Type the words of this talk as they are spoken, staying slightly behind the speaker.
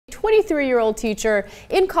23-year-old teacher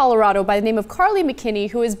in Colorado by the name of Carly McKinney,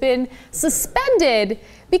 who has been suspended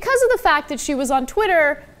because of the fact that she was on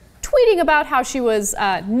Twitter tweeting about how she was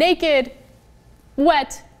naked,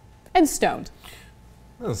 wet, and stoned.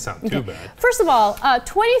 That doesn't sound too bad. First of all,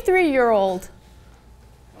 23-year-old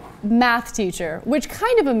math teacher, which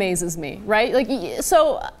kind of amazes me, right? Like,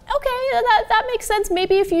 so, okay, that makes sense.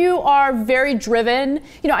 Maybe if you are very driven,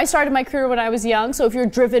 you know, I started my career when I was young, so if you're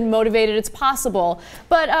driven, motivated, it's possible.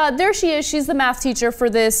 But there she is, she's the math teacher for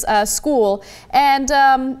this school, and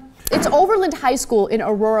it's Overland High School in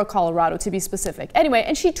Aurora, Colorado, to be specific. Anyway,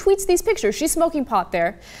 and she tweets these pictures. She's smoking pot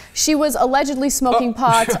there. She was allegedly smoking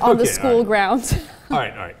pot on the school grounds. All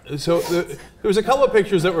right. So there was a couple of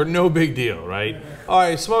pictures that were no big deal, right? All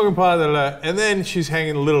right, smoking pot, and then she's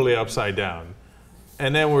hanging literally upside down.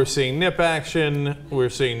 And then we're seeing nip action, we're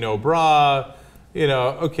seeing no bra, you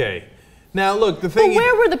know, okay. Now look, the thing— But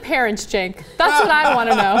where were the parents, Cenk? That's what I want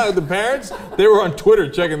to know. The parents? They were on Twitter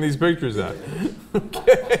checking these pictures out.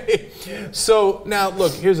 Okay. So now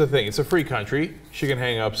look, here's the thing. It's a free country. She can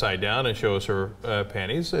hang upside down and show us her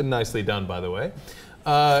panties. And nicely done, by the way.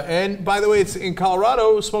 And by the way, it's in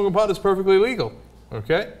Colorado, smoking pot is perfectly legal.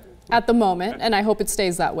 Okay? At the moment, and I hope it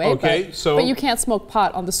stays that way. Okay, but you can't smoke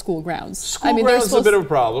pot on the school grounds. School grounds is a bit of a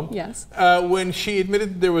problem. Yes. When she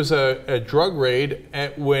admitted there was a drug raid,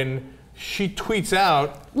 when she tweets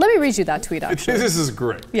out— Let me read you that tweet, actually. This is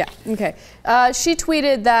great. Yeah, okay. She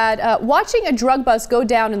tweeted that, watching a drug bust go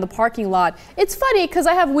down in the parking lot, it's funny because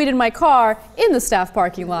I have weed in my car in the staff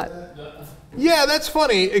parking lot. Yeah, that's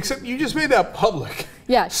funny, except you just made that public.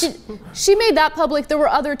 Yeah, she made that public. There were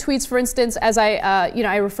other tweets, for instance, as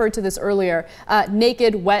I referred to this earlier,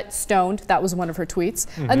 naked, wet, stoned. That was one of her tweets.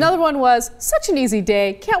 Another one was, such an easy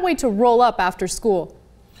day, can't wait to roll up after school.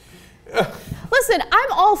 Listen,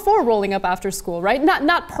 I'm all for rolling up after school, right?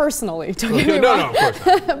 Not personally, don't get me wrong. No, of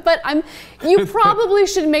course not. But you probably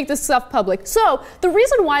should make this stuff public. So the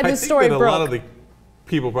reason why this story broke— a lot of the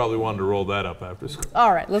people probably wanted to roll that up after school.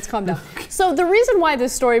 All right, let's calm down. So the reason why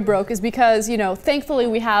this story broke is because, you know, thankfully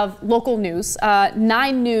we have local news.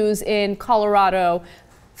 9 News in Colorado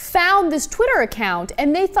found this Twitter account,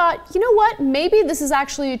 and they thought, you know what, maybe this is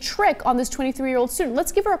actually a trick on this 23-year-old student.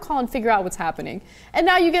 Let's give her a call and figure out what's happening. And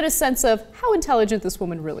now you get a sense of how intelligent this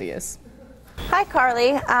woman really is. Hi,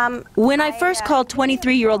 Carly. When I first called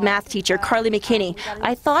 23-year-old math teacher Carly McKinney,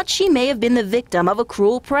 I thought she may have been the victim of a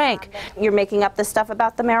cruel prank. You're making up the stuff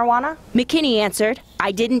about the marijuana? McKinney answered,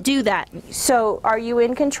 I didn't do that. So are you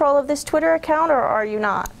in control of this Twitter account, or are you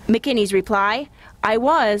not? McKinney's reply, I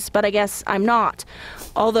was, but I guess I'm not.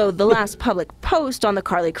 Although the last public post on the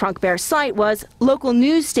Carly Crunk Bear site was, local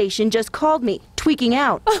news station just called me, tweaking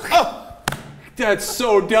out. Oh, that's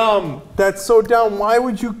so dumb. That's so dumb. Why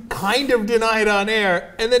would you kind of deny it on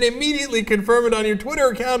air and then immediately confirm it on your Twitter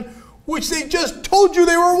account, which they just told you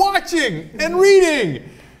they were watching and reading?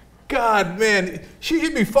 God, man, she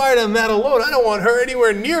should be fired on that alone. I don't want her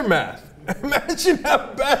anywhere near math. Imagine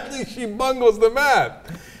how badly she bungles the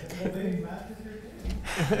math.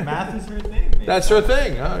 Math is her thing. Maybe. That's her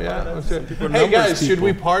thing. Oh, yeah. Hey, guys, should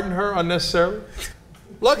we pardon her unnecessarily?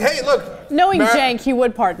 Look, hey, look. Knowing Cenk, he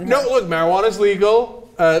would pardon her. No, look, marijuana's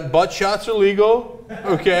legal. Butt shots are legal.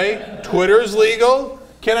 Okay. Twitter's legal.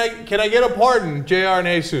 Can I get a pardon, Jayar and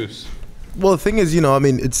Jesus? Well, the thing is, you know, I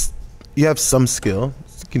mean, you have some skill.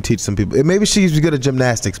 You can teach some people. Maybe she's good at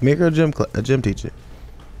gymnastics. Make her a gym teacher.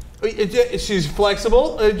 She's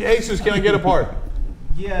flexible. Jesus, can I get a pardon?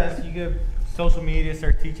 Yes, you could. Social media,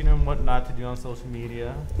 start teaching them what not to do on social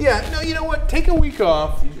media. Yeah, no, you know what? Take a week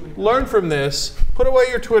off, learn from this, put away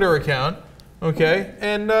your Twitter account, okay,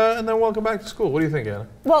 and then welcome back to school. What do you think, Anna?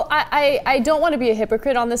 Well, I don't want to be a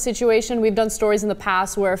hypocrite on this situation. We've done stories in the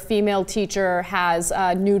past where a female teacher has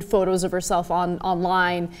nude photos of herself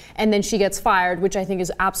online, and then she gets fired, which I think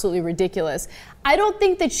is absolutely ridiculous. I don't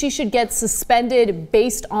think that she should get suspended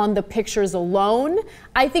based on the pictures alone.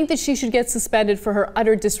 I think that she should get suspended for her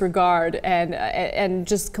utter disregard and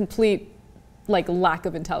just complete lack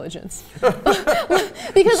of intelligence.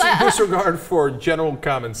 Because disregard for general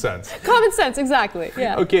common sense. Common sense, exactly.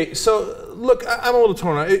 Yeah. Okay, so look, I'm a little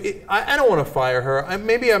torn. I don't want to fire her.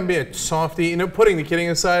 Maybe I'm being softy. You know, putting the kidding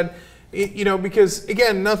aside. You know, because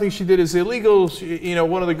again, nothing she did is illegal. You know,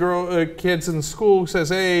 one of the kids in school says,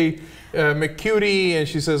 "Hey, McCutie," and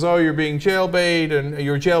she says, "Oh, you're being jailbait, and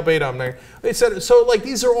you're jailbait." I'm there. They said so. Like,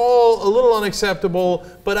 these are all a little unacceptable,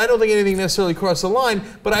 but I don't think anything necessarily crossed the line.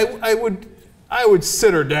 But I would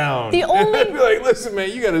sit her down. The only I'd be like, "Listen,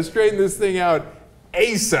 man, you got to straighten this thing out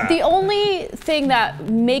ASAP. The only thing that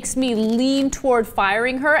makes me lean toward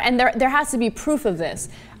firing her, and there has to be proof of this,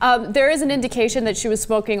 there is an indication that she was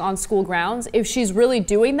smoking on school grounds. If she's really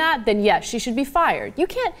doing that, then yes, she should be fired. You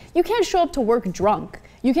can't show up to work drunk.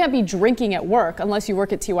 You can't be drinking at work unless you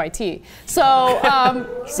work at TYT.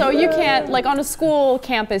 So, so you can't, like on a school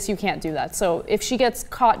campus, you can't do that. So if she gets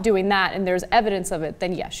caught doing that and there's evidence of it,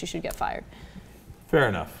 then yes, she should get fired. Fair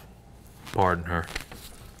enough. Pardon her.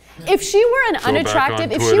 If she were an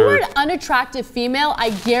unattractive female,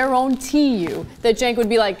 I guarantee you that Cenk would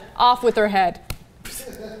be like off with her head.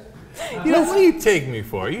 You know, what do you take me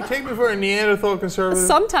for? You take me for a Neanderthal conservative?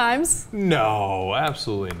 Sometimes. No,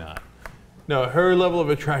 absolutely not. No, her level of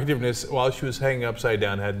attractiveness while she was hanging upside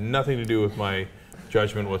down had nothing to do with my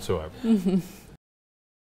judgment whatsoever.